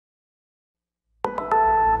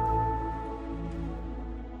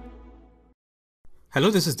Hello,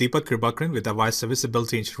 this is Deepak Kirubhakaran with Avaya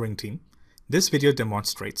Serviceability Engineering Team. This video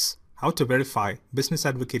demonstrates how to verify Business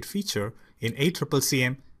Advocate feature in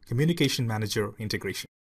ACCCM Communication Manager integration.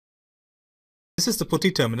 This is the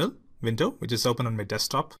PuTTY terminal window, which is open on my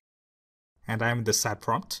desktop, and I am in the SAT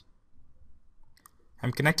prompt.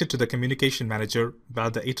 I'm connected to the Communication Manager where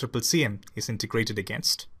the ACCCM is integrated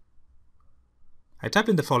against. I type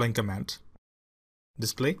in the following command: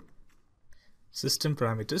 display system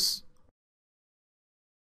parameters,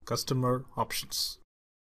 customer options.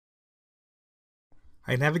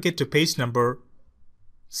 I navigate to page number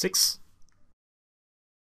 6.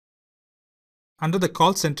 Under the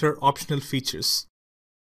call center optional features,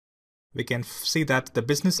 we can see that the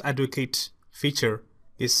Business Advocate feature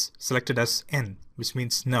is selected as N, which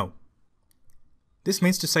means no. This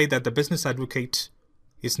means to say that the Business Advocate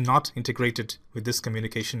is not integrated with this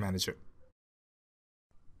Communication Manager.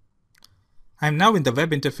 I am now in the web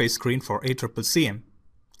interface screen for ACCCM,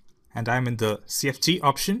 and I am in the CFG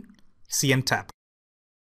option, CM tab.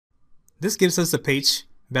 This gives us the page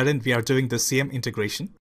wherein we are doing the CM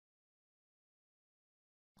integration.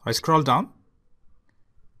 I scroll down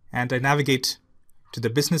and I navigate to the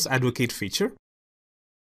Business Advocate feature.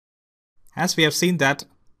 As we have seen that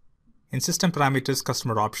in System Parameters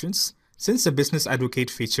Customer Options, since the Business Advocate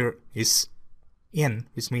feature is N,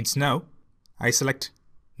 which means no, I select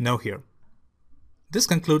no here. This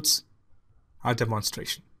concludes our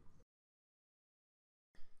demonstration.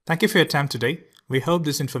 Thank you for your time today. We hope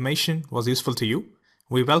this information was useful to you.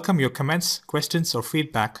 We welcome your comments, questions, or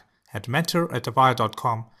feedback at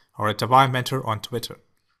mentor@avaya.com or at Avaya Mentor on Twitter.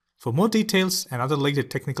 For more details and other related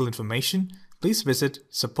technical information, please visit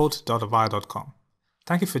support.avaya.com.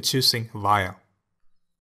 Thank you for choosing Avaya.